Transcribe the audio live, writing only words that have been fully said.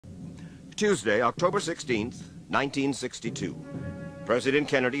Tuesday, October 16th, 1962. President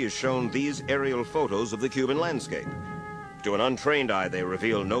Kennedy is shown these aerial photos of the Cuban landscape. To an untrained eye, they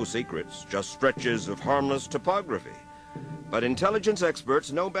reveal no secrets, just stretches of harmless topography. But intelligence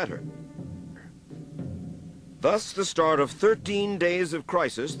experts know better. Thus, the start of 13 days of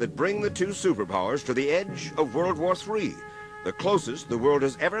crisis that bring the two superpowers to the edge of World War III, the closest the world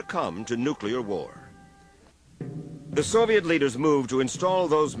has ever come to nuclear war. The Soviet leaders' move to install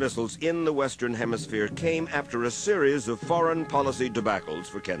those missiles in the Western Hemisphere came after a series of foreign policy debacles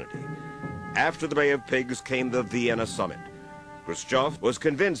for Kennedy. After the Bay of Pigs came the Vienna summit. Khrushchev was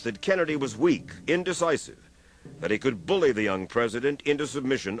convinced that Kennedy was weak, indecisive, that he could bully the young president into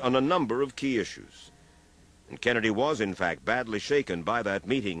submission on a number of key issues. And Kennedy was, in fact, badly shaken by that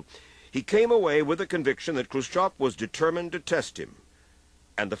meeting. He came away with the conviction that Khrushchev was determined to test him.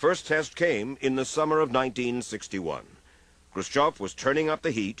 And the first test came in the summer of 1961. Khrushchev was turning up the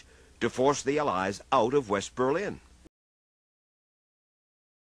heat to force the Allies out of West Berlin.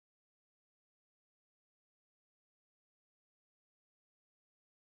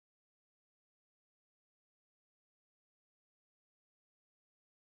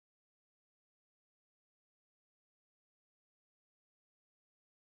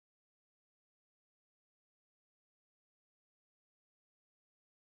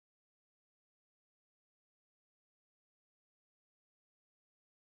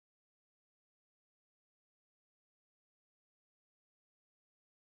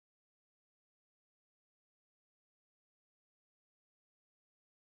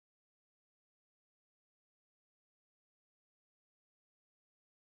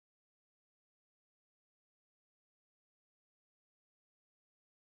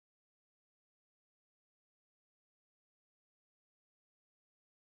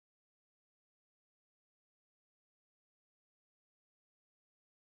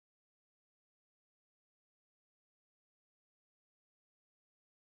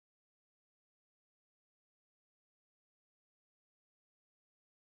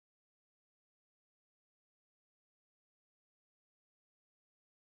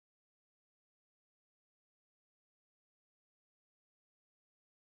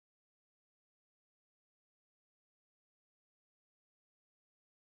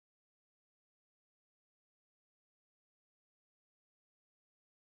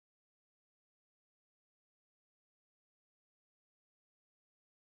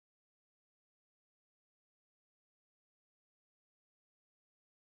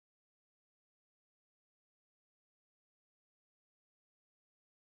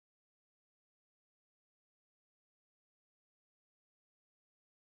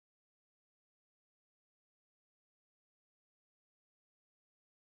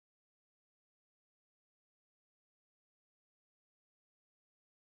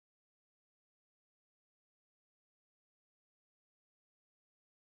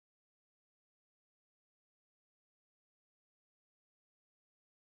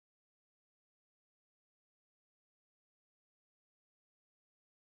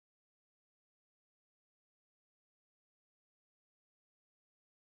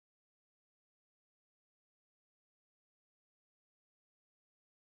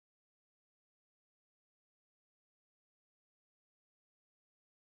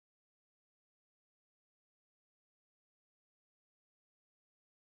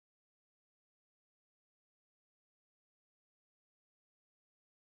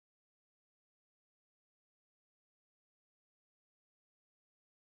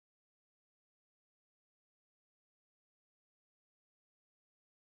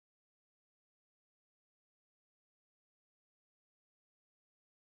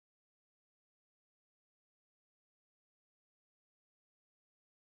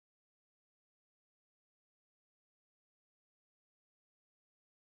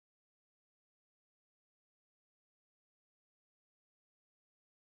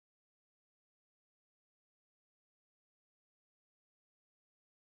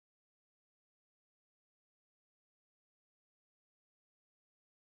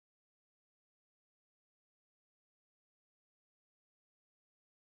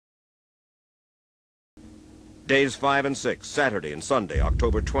 Days 5 and 6, Saturday and Sunday,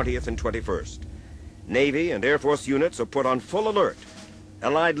 October 20th and 21st. Navy and Air Force units are put on full alert.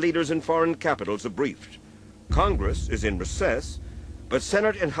 Allied leaders in foreign capitals are briefed. Congress is in recess, but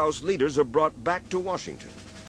Senate and House leaders are brought back to Washington.